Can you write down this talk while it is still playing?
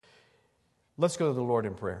Let's go to the Lord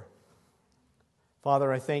in prayer.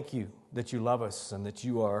 Father, I thank you that you love us and that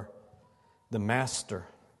you are the master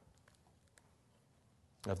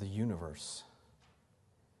of the universe.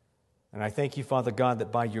 And I thank you, Father God,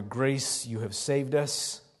 that by your grace you have saved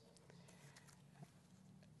us.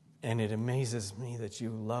 And it amazes me that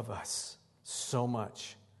you love us so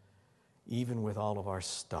much, even with all of our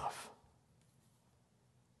stuff.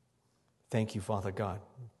 Thank you, Father God,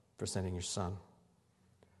 for sending your Son.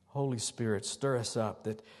 Holy Spirit, stir us up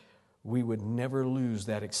that we would never lose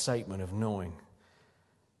that excitement of knowing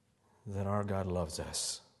that our God loves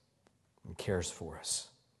us and cares for us.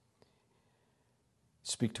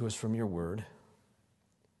 Speak to us from your word.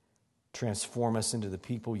 Transform us into the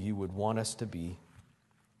people you would want us to be.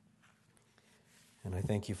 And I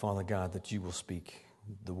thank you, Father God, that you will speak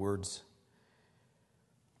the words,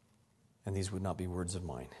 and these would not be words of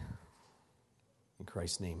mine. In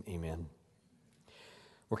Christ's name, amen.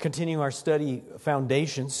 We're continuing our study,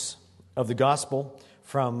 Foundations of the Gospel,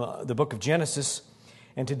 from the book of Genesis.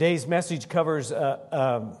 And today's message covers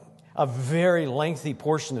a very lengthy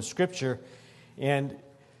portion of Scripture. And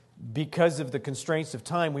because of the constraints of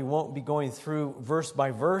time, we won't be going through verse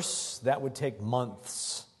by verse. That would take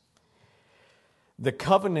months. The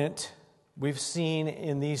covenant we've seen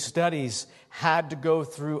in these studies had to go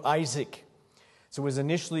through Isaac. So it was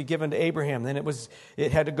initially given to Abraham, then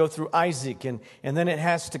it had to go through Isaac, and then it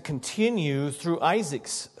has to continue through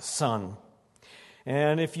Isaac's son.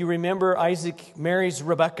 And if you remember, Isaac marries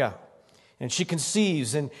Rebekah, and she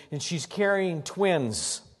conceives, and she's carrying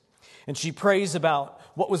twins. And she prays about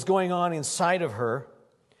what was going on inside of her,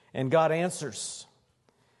 and God answers.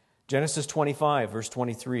 Genesis 25, verse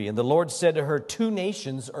 23, "And the Lord said to her, 2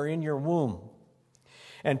 nations are in your womb,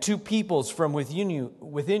 and 2 peoples from within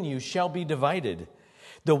you shall be divided.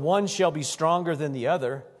 The one shall be stronger than the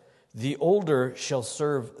other. The older shall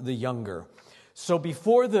serve the younger." So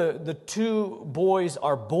before the 2 boys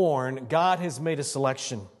are born, God has made a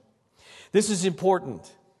selection. This is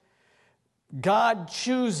important. God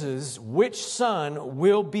chooses which son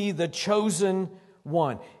will be the chosen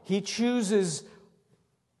one. He chooses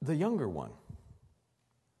the younger one.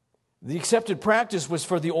 The accepted practice was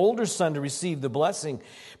for the older son to receive the blessing,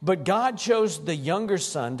 but God chose the younger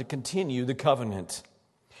son to continue the covenant.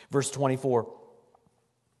 Verse 24,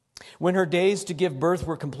 "When her days to give birth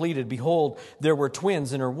were completed, behold, there were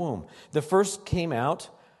twins in her womb. The first came out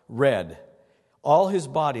red, all his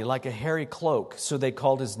body like a hairy cloak, so they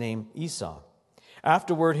called his name Esau.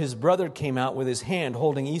 Afterward, his brother came out with his hand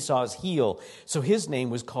holding Esau's heel, so his name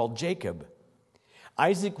was called Jacob.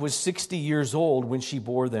 Isaac was 60 years old when she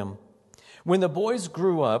bore them. When the boys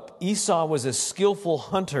grew up, Esau was a skillful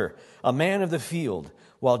hunter, a man of the field,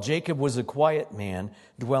 while Jacob was a quiet man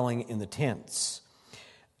dwelling in the tents.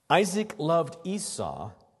 Isaac loved Esau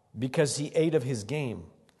because he ate of his game,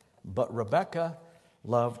 but Rebekah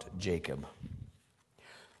loved Jacob.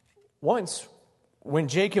 Once, when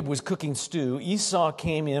Jacob was cooking stew, Esau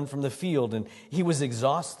came in from the field, and he was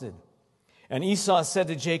exhausted. And Esau said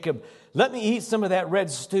to Jacob, 'Let me eat some of that red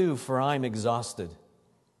stew, for I'm exhausted.'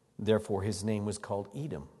 Therefore his name was called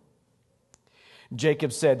Edom.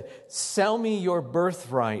 Jacob said, 'Sell me your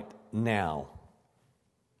birthright now.'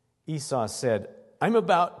 Esau said, 'I'm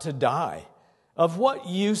about to die. Of what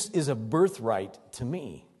use is a birthright to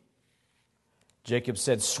me?' Jacob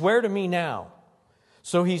said, 'Swear to me now.'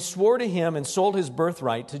 So he swore to him and sold his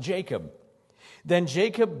birthright to Jacob. Then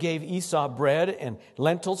Jacob gave Esau bread and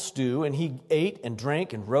lentil stew, and he ate and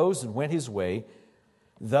drank and rose and went his way.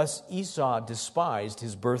 Thus Esau despised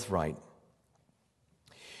his birthright."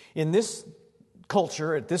 In this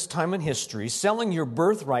culture, at this time in history, selling your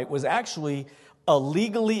birthright was actually a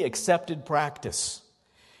legally accepted practice.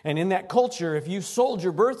 And in that culture, if you sold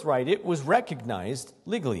your birthright, it was recognized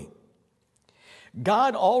legally.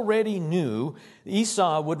 God already knew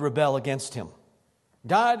Esau would rebel against him.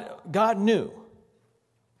 God knew.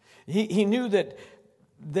 He knew that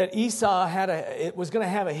Esau was going to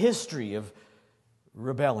have a history of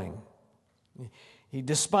rebelling. He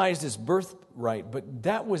despised his birthright, but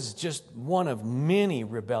that was just one of many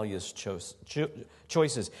rebellious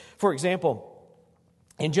choices. For example,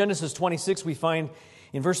 in Genesis 26, we find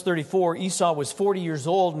in verse 34, Esau was 40 years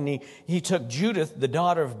old, and he took Judith, the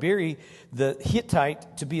daughter of Beeri, the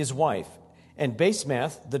Hittite, to be his wife, and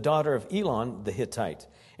Basemath, the daughter of Elon, the Hittite.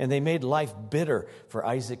 And they made life bitter for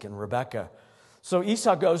Isaac and Rebekah. So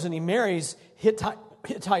Esau goes and he marries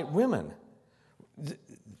Hittite women.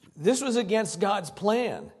 This was against God's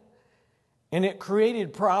plan, and it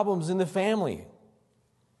created problems in the family.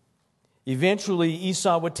 Eventually,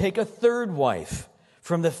 Esau would take a 3rd wife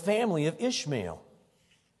from the family of Ishmael.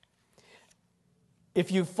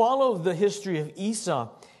 if you follow the history of Esau,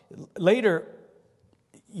 later,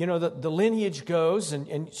 the lineage goes,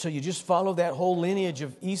 and so you just follow that whole lineage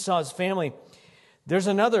of Esau's family. There's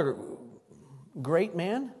another great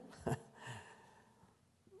man.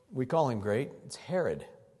 We call him great. It's Herod.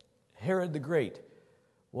 Herod the Great.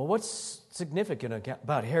 Well, what's significant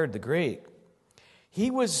about Herod the Great?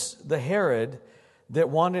 He was the Herod that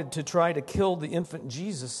wanted to try to kill the infant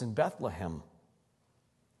Jesus in Bethlehem.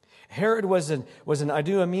 Herod was an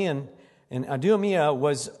Idumean, and Idumea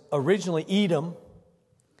was originally Edom,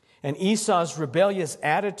 and Esau's rebellious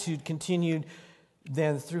attitude continued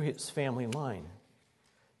then through his family line.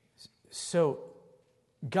 So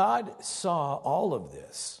God saw all of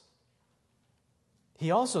this.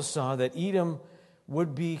 He also saw that Edom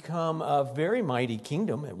would become a very mighty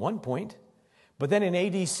kingdom at one point. But then in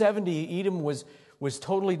AD 70, Edom was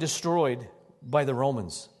totally destroyed by the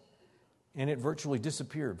Romans. And it virtually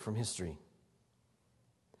disappeared from history.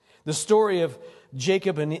 The story of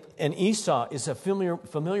Jacob and Esau is a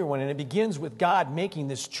familiar one, and it begins with God making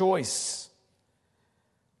this choice.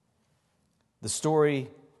 The story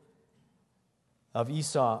of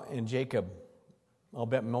Esau and Jacob, I'll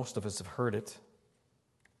bet most of us have heard it.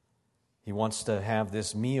 He wants to have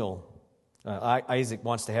this meal. Isaac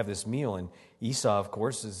wants to have this meal, and Esau, of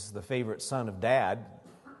course, is the favorite son of Dad.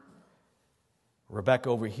 Rebekah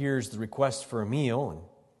overhears the request for a meal, and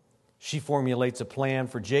she formulates a plan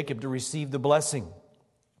for Jacob to receive the blessing.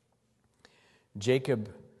 Jacob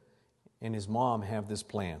and his mom have this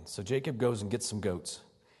plan. So Jacob goes and gets some goats.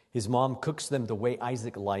 His mom cooks them the way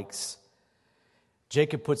Isaac likes.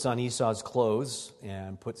 Jacob puts on Esau's clothes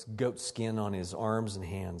and puts goat skin on his arms and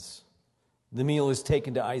hands. The meal is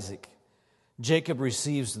taken to Isaac. Jacob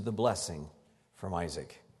receives the blessing from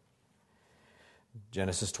Isaac.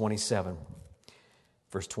 Genesis 27,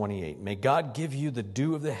 verse 28. May God give you the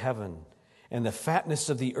dew of the heaven and the fatness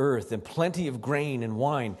of the earth and plenty of grain and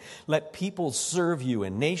wine. Let people serve you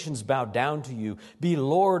and nations bow down to you. Be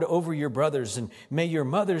Lord over your brothers, and may your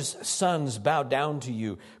mother's sons bow down to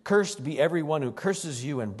you. Cursed be everyone who curses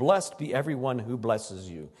you, and blessed be everyone who blesses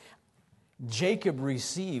you. Jacob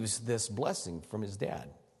receives this blessing from his dad.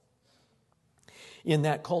 In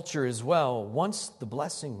that culture as well, once the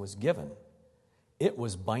blessing was given, it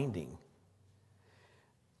was binding.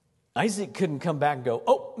 Isaac couldn't come back and go,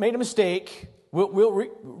 "Oh, made a mistake. We'll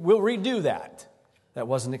redo that." That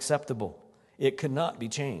wasn't acceptable. It could not be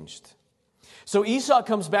changed. So Esau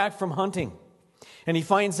comes back from hunting, and he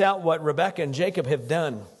finds out what Rebekah and Jacob have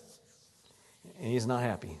done, and he's not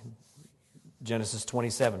happy. Genesis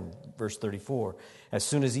 27, verse 34. As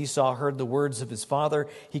soon as Esau heard the words of his father,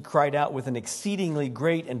 he cried out with an exceedingly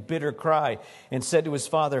great and bitter cry and said to his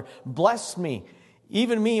father, "Bless me,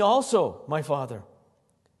 even me also, my father."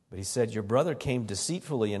 But he said, "Your brother came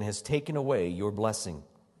deceitfully and has taken away your blessing."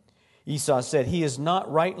 Esau said, Is he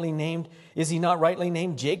not rightly named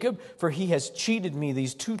Jacob? For he has cheated me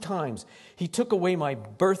these 2 times. He took away my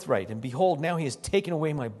birthright, and behold, now he has taken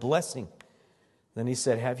away my blessing. Then he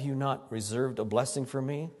said, "Have you not reserved a blessing for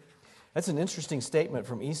me?" That's an interesting statement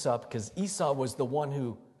from Esau, because Esau was the one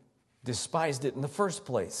who despised it in the first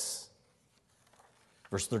place.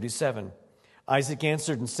 Verse 37, Isaac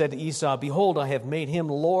answered and said to Esau, "Behold, I have made him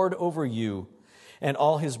lord over you and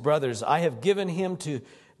all his brothers. I have given him to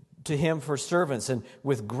him for servants, and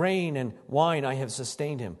with grain and wine I have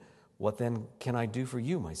sustained him. What then can I do for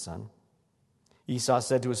you, my son?" Esau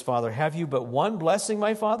said to his father, "Have you but one blessing,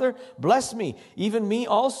 my father? Bless me, even me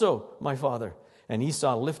also, my father." And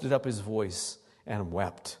Esau lifted up his voice and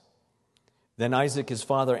wept. Then Isaac his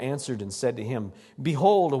father answered and said to him,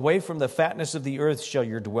 "Behold, away from the fatness of the earth shall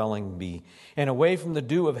your dwelling be, and away from the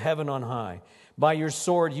dew of heaven on high. By your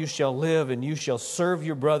sword you shall live, and you shall serve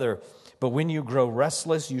your brother. But when you grow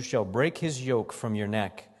restless, you shall break his yoke from your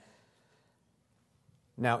neck."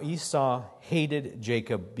 Now Esau hated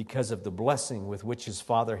Jacob because of the blessing with which his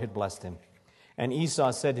father had blessed him. And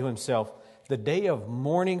Esau said to himself, "The day of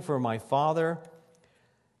mourning for my father,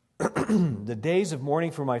 the days of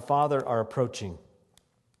mourning for my father are approaching.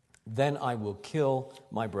 Then I will kill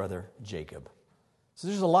my brother Jacob." So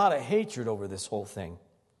there's a lot of hatred over this whole thing.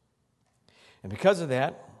 And because of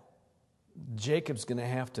that, Jacob's going to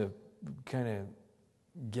have to kind of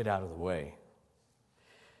get out of the way.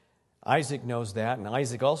 Isaac knows that, and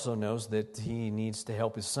Isaac also knows that he needs to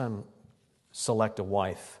help his son select a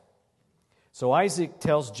wife. So Isaac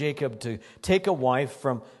tells Jacob to take a wife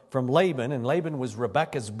from Laban, and Laban was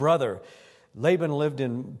Rebekah's brother. Laban lived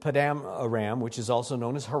in Padam Aram, which is also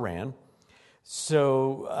known as Haran.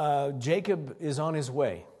 So Jacob is on his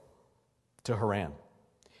way to Haran.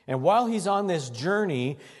 And while he's on this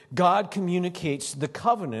journey, God communicates the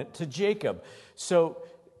covenant to Jacob. So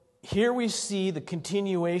here we see the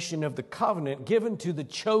continuation of the covenant given to the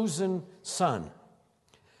chosen son.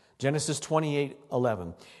 Genesis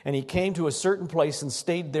 28:11. And he came to a certain place and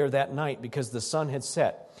stayed there that night because the sun had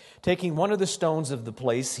set. Taking one of the stones of the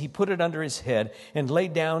place, he put it under his head and lay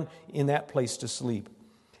down in that place to sleep.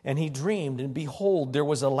 And he dreamed, and behold, there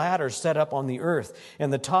was a ladder set up on the earth,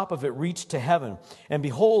 and the top of it reached to heaven. And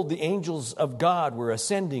behold, the angels of God were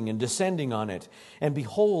ascending and descending on it. And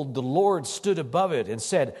behold, the Lord stood above it and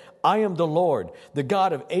said, I am the Lord, the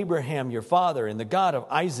God of Abraham your father, and the God of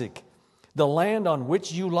Isaac. The land on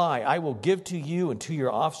which you lie I will give to you and to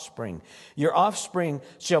your offspring. Your offspring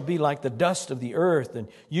shall be like the dust of the earth, and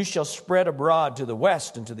you shall spread abroad to the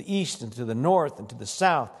west and to the east and to the north and to the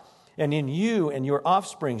south. And in you and your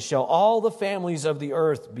offspring shall all the families of the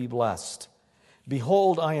earth be blessed.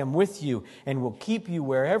 Behold, I am with you and will keep you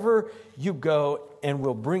wherever you go and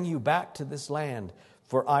will bring you back to this land.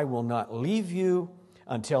 For I will not leave you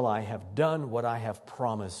until I have done what I have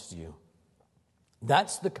promised you.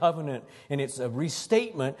 That's the covenant, and it's a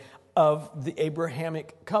restatement of the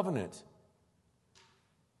Abrahamic covenant.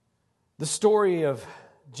 The story of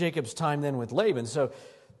Jacob's time then with Laban. So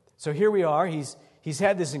here we are. He's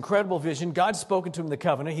had this incredible vision. God's spoken to him the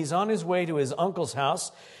covenant. He's on his way to his uncle's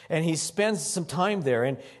house, and he spends some time there.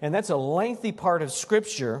 And that's a lengthy part of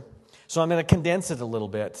Scripture, so I'm going to condense it a little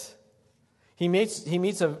bit. He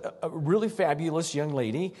meets a really fabulous young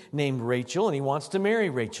lady named Rachel, and he wants to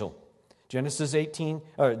marry Rachel. Genesis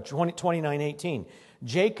 29:18.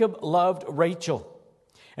 Jacob loved Rachel,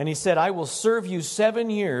 and he said, I will serve you 7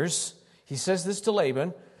 years. He says this to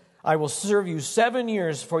Laban. I will serve you 7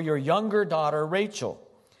 years for your younger daughter, Rachel.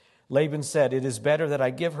 Laban said, it is better that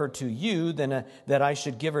I give her to you than that I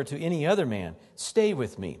should give her to any other man. Stay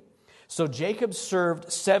with me. So Jacob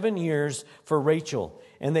served 7 years for Rachel,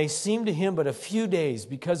 and they seemed to him but a few days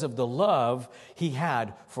because of the love he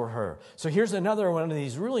had for her. So here's another one of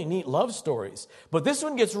these really neat love stories. But this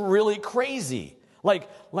one gets really crazy, like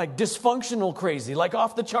dysfunctional crazy, like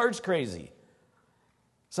off the charts crazy.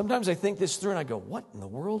 Sometimes I think this through and I go, what in the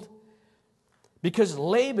world? Because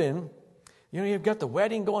Laban, you've got the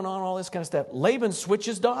wedding going on, all this kind of stuff. Laban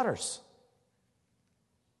switches daughters.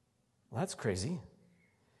 Well, that's crazy.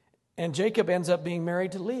 And Jacob ends up being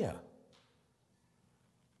married to Leah.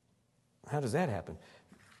 How does that happen?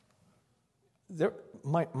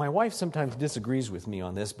 My wife sometimes disagrees with me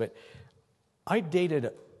on this, but I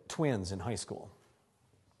dated twins in high school.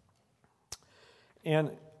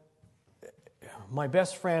 And my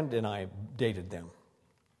best friend and I dated them.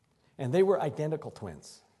 And they were identical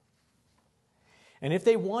twins. And if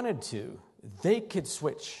they wanted to, they could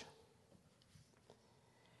switch.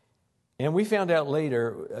 And we found out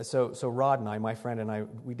later, so Rod and I, my friend and I,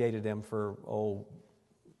 we dated them for,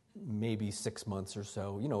 maybe 6 months or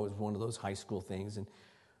so. It was one of those high school things, and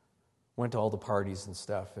went to all the parties and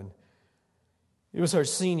stuff. And it was our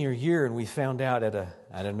senior year, and we found out at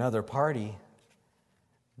another party,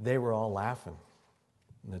 they were all laughing.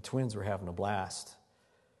 And the twins were having a blast.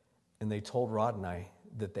 And they told Rod and I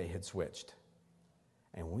that they had switched.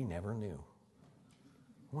 And we never knew.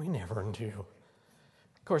 We never knew.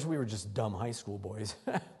 Of course, we were just dumb high school boys.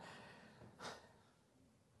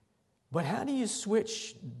 But how do you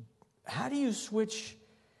switch? How do you switch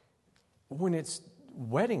when it's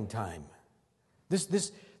wedding time?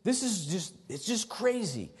 This is just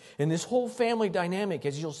crazy. And this whole family dynamic,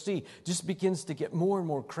 as you'll see, just begins to get more and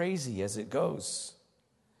more crazy as it goes.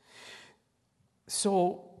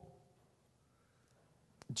 So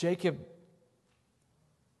Jacob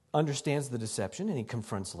understands the deception and he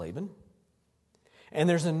confronts Laban. And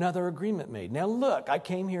there's another agreement made. Now look, I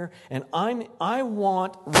came here and I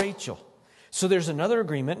want Rachel. So there's another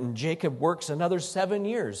agreement, and Jacob works another 7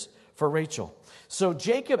 years for Rachel. So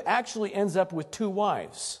Jacob actually ends up with 2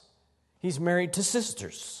 wives. He's married to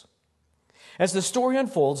sisters. As the story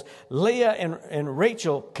unfolds, Leah and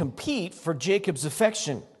Rachel compete for Jacob's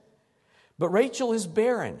affection. But Rachel is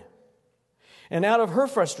barren. And out of her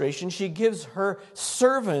frustration, she gives her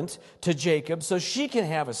servant to Jacob so she can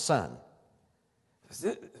have a son.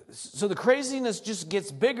 So the craziness just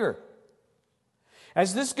gets bigger.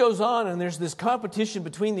 As this goes on, and there's this competition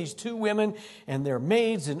between these 2 women and their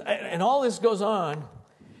maids, and all this goes on,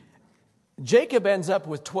 Jacob ends up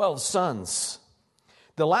with 12 sons.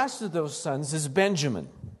 The last of those sons is Benjamin.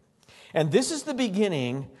 And this is the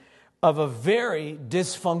beginning of a very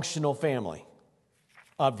dysfunctional family,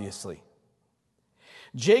 obviously.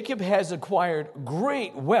 Jacob has acquired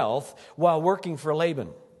great wealth while working for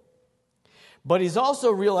Laban. But he's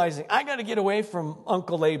also realizing, I got to get away from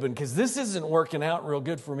Uncle Laban because this isn't working out real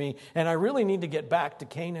good for me, and I really need to get back to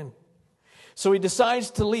Canaan. So he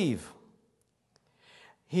decides to leave.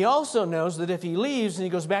 He also knows that if he leaves and he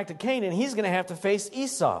goes back to Canaan, he's going to have to face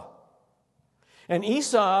Esau. And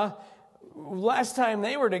Esau, last time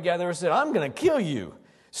they were together, said, I'm going to kill you.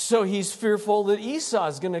 So he's fearful that Esau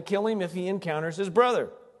is going to kill him if he encounters his brother.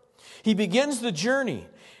 He begins the journey,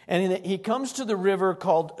 and he comes to the river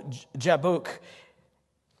called Jabbok.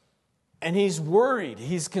 And he's worried,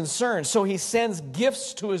 he's concerned, so he sends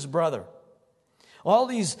gifts to his brother. All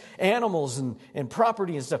these animals and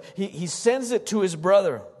property and stuff, he sends it to his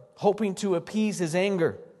brother, hoping to appease his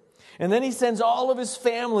anger. And then he sends all of his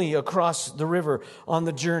family across the river on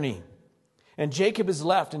the journey. And Jacob is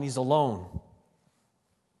left and he's alone.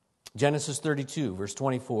 Genesis 32, verse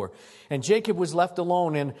 24. And Jacob was left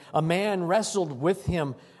alone, and a man wrestled with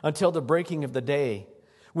him until the breaking of the day.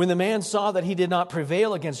 When the man saw that he did not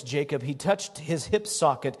prevail against Jacob, he touched his hip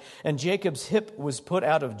socket, and Jacob's hip was put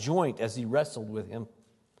out of joint as he wrestled with him.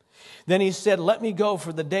 Then he said, let me go,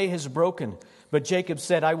 for the day has broken. But Jacob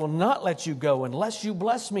said, I will not let you go unless you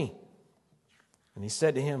bless me. And he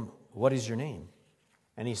said to him, what is your name?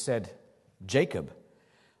 And he said, Jacob.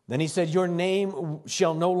 Then he said, your name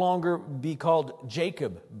shall no longer be called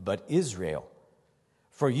Jacob, but Israel.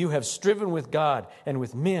 For you have striven with God and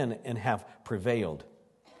with men and have prevailed.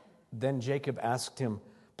 Then Jacob asked him,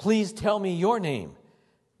 please tell me your name.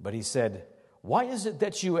 But he said, why is it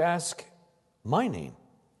that you ask my name?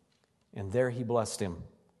 And there he blessed him.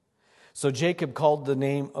 So Jacob called the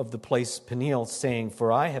name of the place Peniel, saying,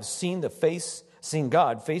 for I have seen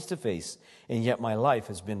God face to face, and yet my life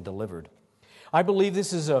has been delivered. I believe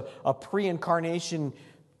this is a pre-incarnation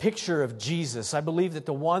picture of Jesus. I believe that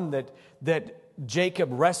the one that Jacob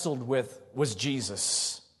wrestled with was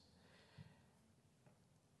Jesus.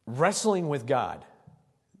 Wrestling with God.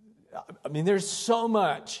 I mean, there's so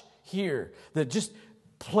much here that just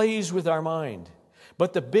plays with our mind.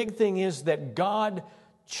 But the big thing is that God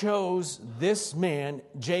chose this man,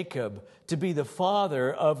 Jacob, to be the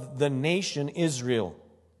father of the nation Israel.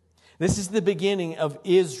 This is the beginning of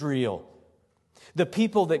Israel. The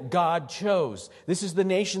people that God chose. This is the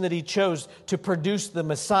nation that He chose to produce the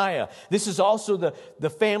Messiah. This is also the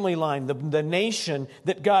family line, the nation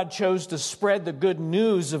that God chose to spread the good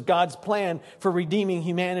news of God's plan for redeeming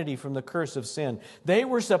humanity from the curse of sin. They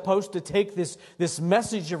were supposed to take this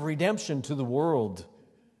message of redemption to the world.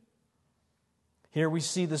 Here we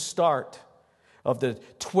see the start of the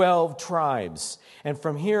 12 tribes. And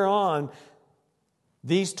from here on,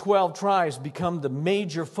 these 12 tribes become the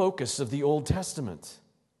major focus of the Old Testament.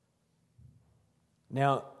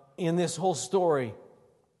 Now, in this whole story,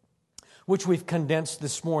 which we've condensed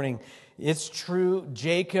this morning, it's true,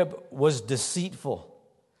 Jacob was deceitful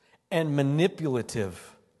and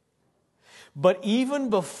manipulative. But even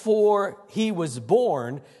before he was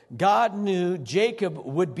born, God knew Jacob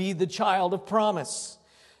would be the child of promise.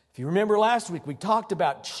 If you remember last week, we talked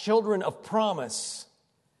about children of promise.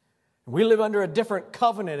 We live under a different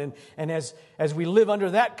covenant, and as we live under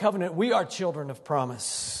that covenant, we are children of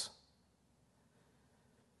promise.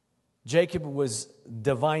 Jacob was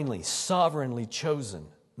divinely, sovereignly chosen,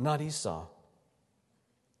 not Esau.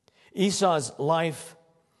 Esau's life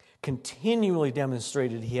continually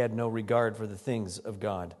demonstrated he had no regard for the things of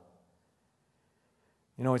God.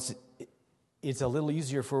 You know, it's a little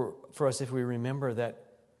easier for us if we remember that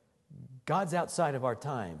God's outside of our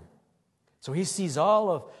time. So He sees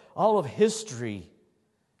all of history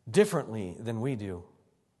differently than we do.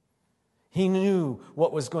 He knew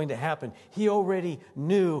what was going to happen. He already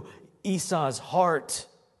knew Esau's heart.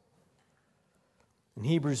 In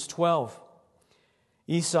Hebrews 12,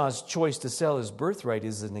 Esau's choice to sell his birthright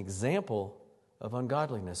is an example of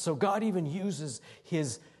ungodliness. So God even uses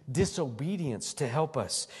his disobedience to help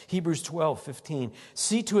us. Hebrews 12:15.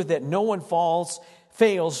 See to it that no one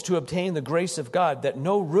fails to obtain the grace of God, that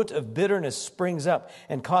no root of bitterness springs up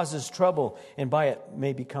and causes trouble, and by it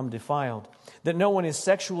may become defiled. That no one is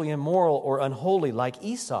sexually immoral or unholy like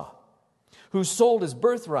Esau, who sold his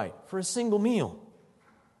birthright for a single meal.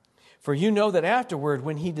 For you know that afterward,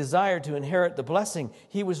 when he desired to inherit the blessing,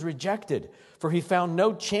 he was rejected, for he found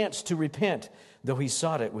no chance to repent, though he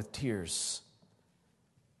sought it with tears.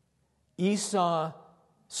 Esau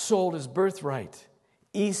sold his birthright.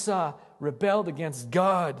 Esau rebelled against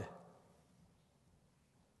God.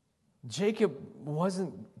 Jacob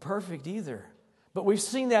wasn't perfect either. But we've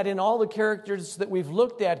seen that in all the characters that we've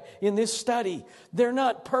looked at in this study. They're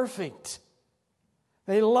not perfect.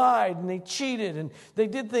 They lied and they cheated and they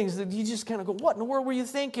did things that you just kind of go, what in the world were you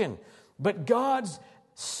thinking? But God's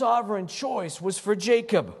sovereign choice was for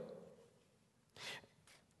Jacob.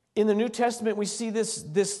 In the New Testament, we see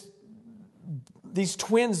these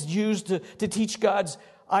twins used to teach God's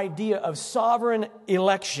idea of sovereign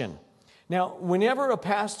election. Now, whenever a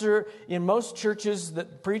pastor in most churches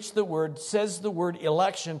that preach the word says the word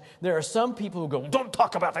election, there are some people who go, "Don't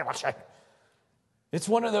talk about the election." It's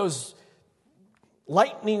one of those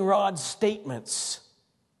lightning rod statements.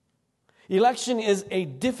 Election is a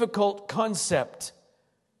difficult concept,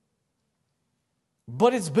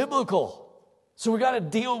 but it's biblical, so we got to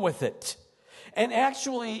deal with it. And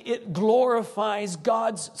actually, it glorifies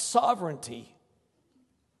God's sovereignty.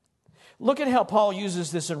 Look at how Paul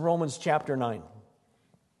uses this in Romans chapter 9.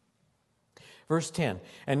 Verse 10,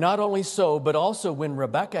 "And not only so, but also when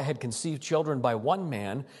Rebekah had conceived children by one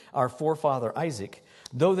man, our forefather Isaac,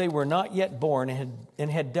 though they were not yet born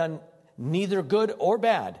and had done neither good or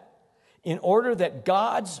bad, in order that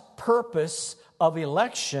God's purpose of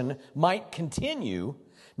election might continue,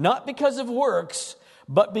 not because of works,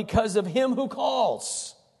 but because of him who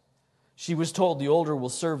calls. She was told, the older will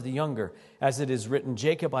serve the younger, as it is written,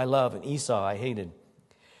 Jacob I love and Esau I hated."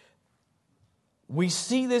 We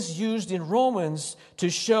see this used in Romans to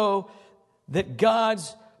show that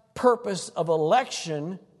God's purpose of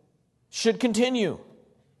election should continue.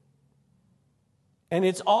 And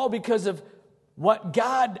it's all because of what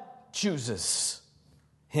God chooses,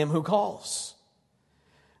 him who calls.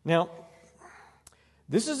 Now,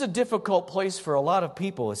 this is a difficult place for a lot of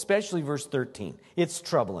people, especially verse 13. It's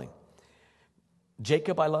troubling.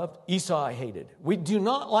 Jacob I loved, Esau I hated. We do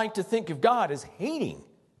not like to think of God as hating.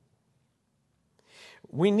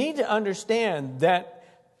 We need to understand that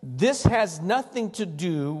this has nothing to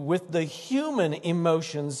do with the human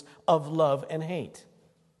emotions of love and hate.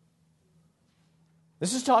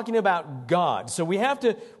 This is talking about God. So we have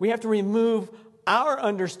to remove our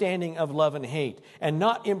understanding of love and hate and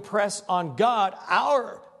not impress on God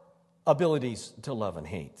our abilities to love and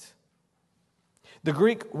hate. The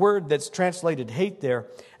Greek word that's translated hate there,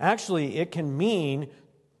 actually it can mean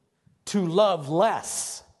to love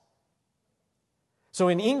less. So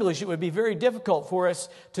in English, it would be very difficult for us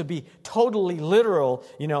to be totally literal.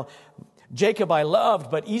 Jacob I loved,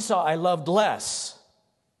 but Esau I loved less.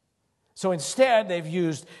 So instead, they've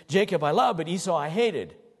used Jacob I loved, but Esau I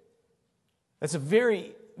hated. That's a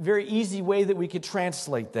very, very easy way that we could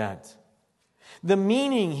translate that. The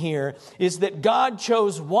meaning here is that God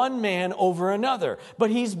chose one man over another,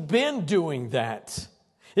 but he's been doing that.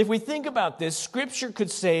 If we think about this, Scripture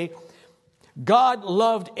could say God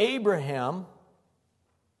loved Abraham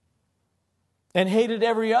and hated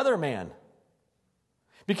every other man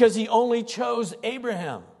because he only chose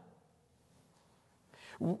Abraham.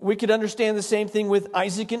 We could understand the same thing with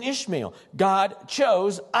Isaac and Ishmael. God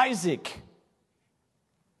chose Isaac.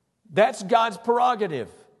 That's God's prerogative.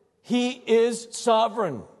 He is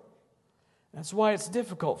sovereign. That's why it's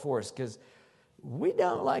difficult for us, because we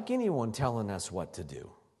don't like anyone telling us what to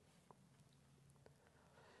do.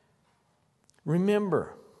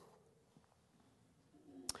 Remember,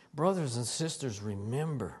 brothers and sisters,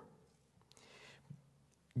 remember,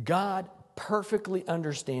 God perfectly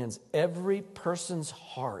understands every person's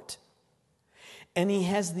heart, and He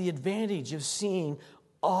has the advantage of seeing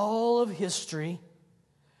all of history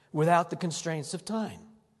without the constraints of time.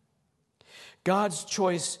 God's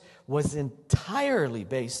choice was entirely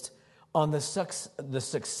based on the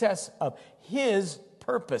success of His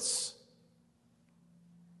purpose.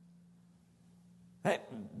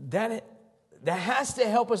 That has to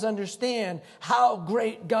help us understand how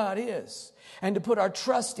great God is and to put our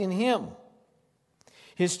trust in Him.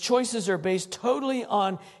 His choices are based totally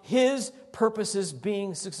on His purposes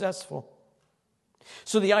being successful.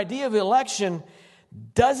 So the idea of election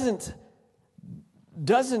doesn't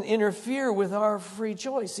interfere with our free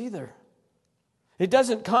choice either. It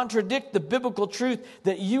doesn't contradict the biblical truth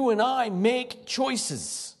that you and I make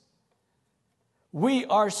choices. We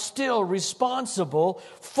are still responsible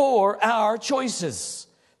for our choices.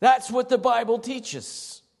 That's what the Bible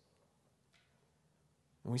teaches.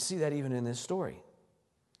 And we see that even in this story.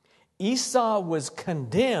 Esau was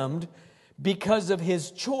condemned because of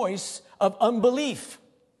his choice of unbelief.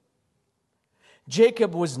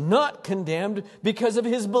 Jacob was not condemned because of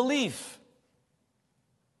his belief.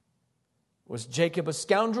 Was Jacob a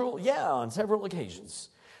scoundrel? Yeah, on several occasions.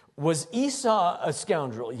 Was Esau a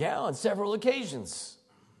scoundrel? Yeah, on several occasions.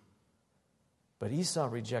 But Esau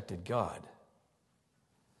rejected God.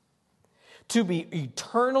 To be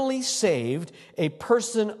eternally saved, a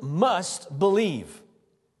person must believe.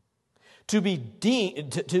 To be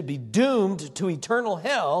doomed to eternal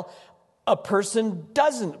hell, a person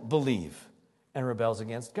doesn't believe and rebels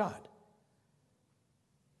against God.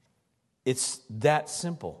 It's that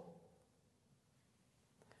simple.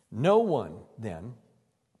 No one, then,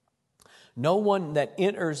 no one that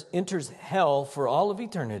enters hell for all of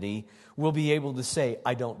eternity will be able to say,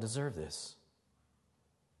 I don't deserve this.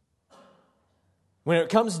 When it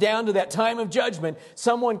comes down to that time of judgment,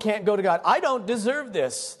 someone can't go to God, I don't deserve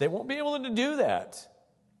this. They won't be able to do that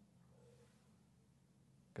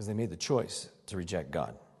because they made the choice to reject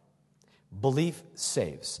God. Belief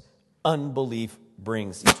saves. Unbelief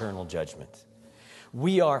brings eternal judgment.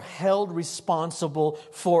 We are held responsible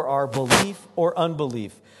for our belief or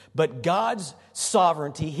unbelief. But God's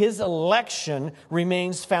sovereignty, His election,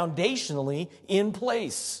 remains foundationally in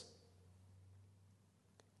place.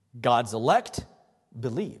 God's elect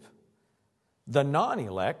believe. The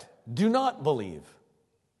non-elect do not believe.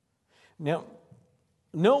 Now,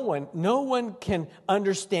 no one can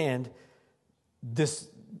understand this.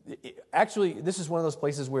 Actually, this is one of those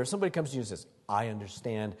places where somebody comes to you and says, I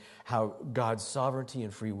understand how God's sovereignty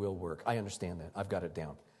and free will work. I understand that. I've got it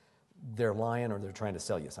down. They're lying or they're trying to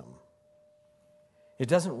sell you something.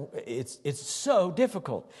 It's so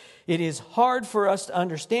difficult. It is hard for us to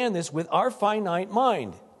understand this with our finite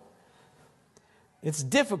mind. It's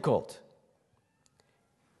difficult.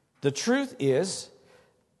 The truth is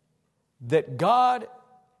that God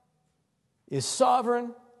is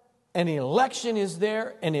sovereign and the election is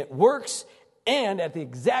there and it works, and at the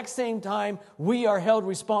exact same time, we are held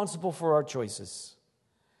responsible for our choices.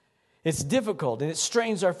 It's difficult and it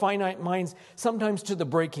strains our finite minds sometimes to the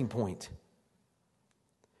breaking point.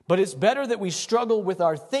 But it's better that we struggle with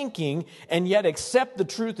our thinking and yet accept the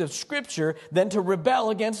truth of Scripture than to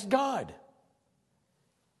rebel against God.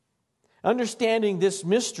 Understanding this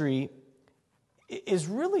mystery is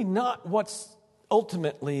really not what's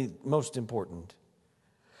ultimately most important.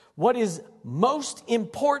 What is most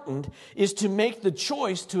important is to make the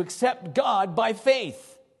choice to accept God by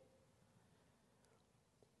faith.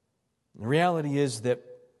 The reality is that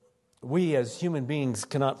we as human beings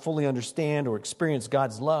cannot fully understand or experience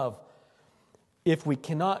God's love if we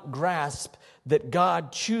cannot grasp that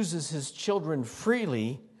God chooses His children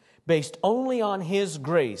freely based only on His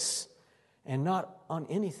grace and not on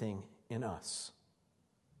anything in us.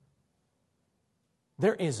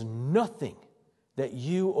 There is nothing that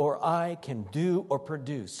you or I can do or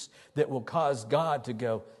produce that will cause God to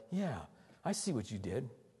go, yeah, I see what you did.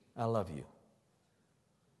 I love you.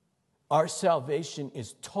 Our salvation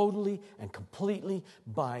is totally and completely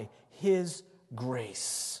by His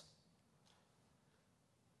grace.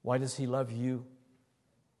 Why does He love you?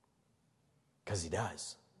 Because He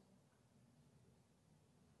does.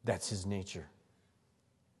 That's His nature.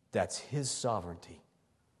 That's His sovereignty.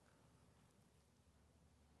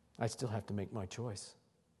 I still have to make my choice.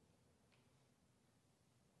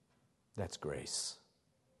 That's grace.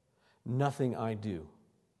 Nothing I do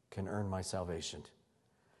can earn my salvation.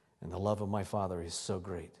 And the love of my Father is so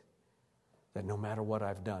great that no matter what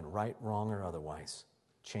I've done, right, wrong, or otherwise,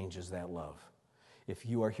 changes that love. If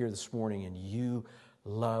you are here this morning and you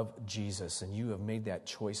love Jesus and you have made that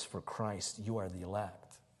choice for Christ, you are the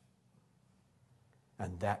elect.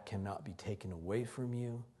 And that cannot be taken away from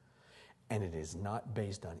you. And it is not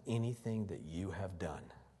based on anything that you have done.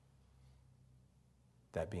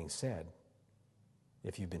 That being said,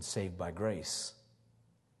 if you've been saved by grace,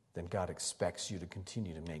 then God expects you to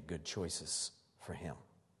continue to make good choices for Him.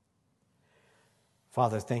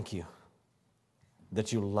 Father, thank you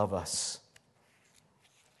that you love us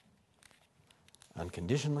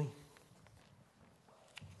unconditionally,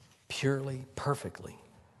 purely, perfectly.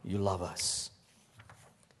 You love us.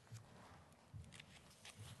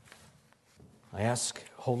 I ask,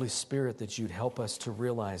 Holy Spirit, that you'd help us to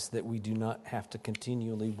realize that we do not have to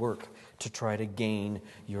continually work to try to gain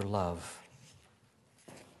your love.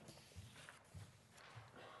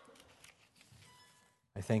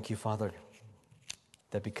 I thank you, Father,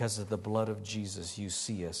 that because of the blood of Jesus, you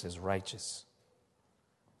see us as righteous.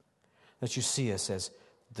 That you see us as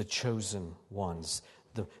the chosen ones,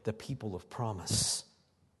 the people of promise.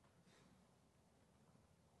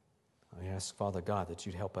 I ask, Father God, that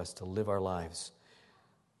you'd help us to live our lives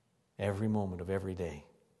every moment of every day,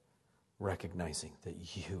 recognizing that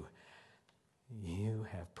you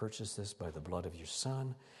have purchased us by the blood of your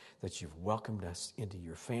Son, that you've welcomed us into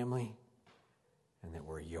your family, and that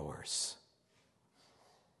we're yours,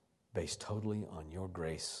 based totally on your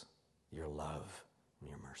grace, your love, and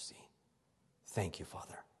your mercy. Thank you,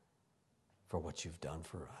 Father, for what you've done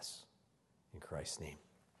for us. In Christ's name,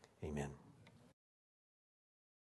 amen.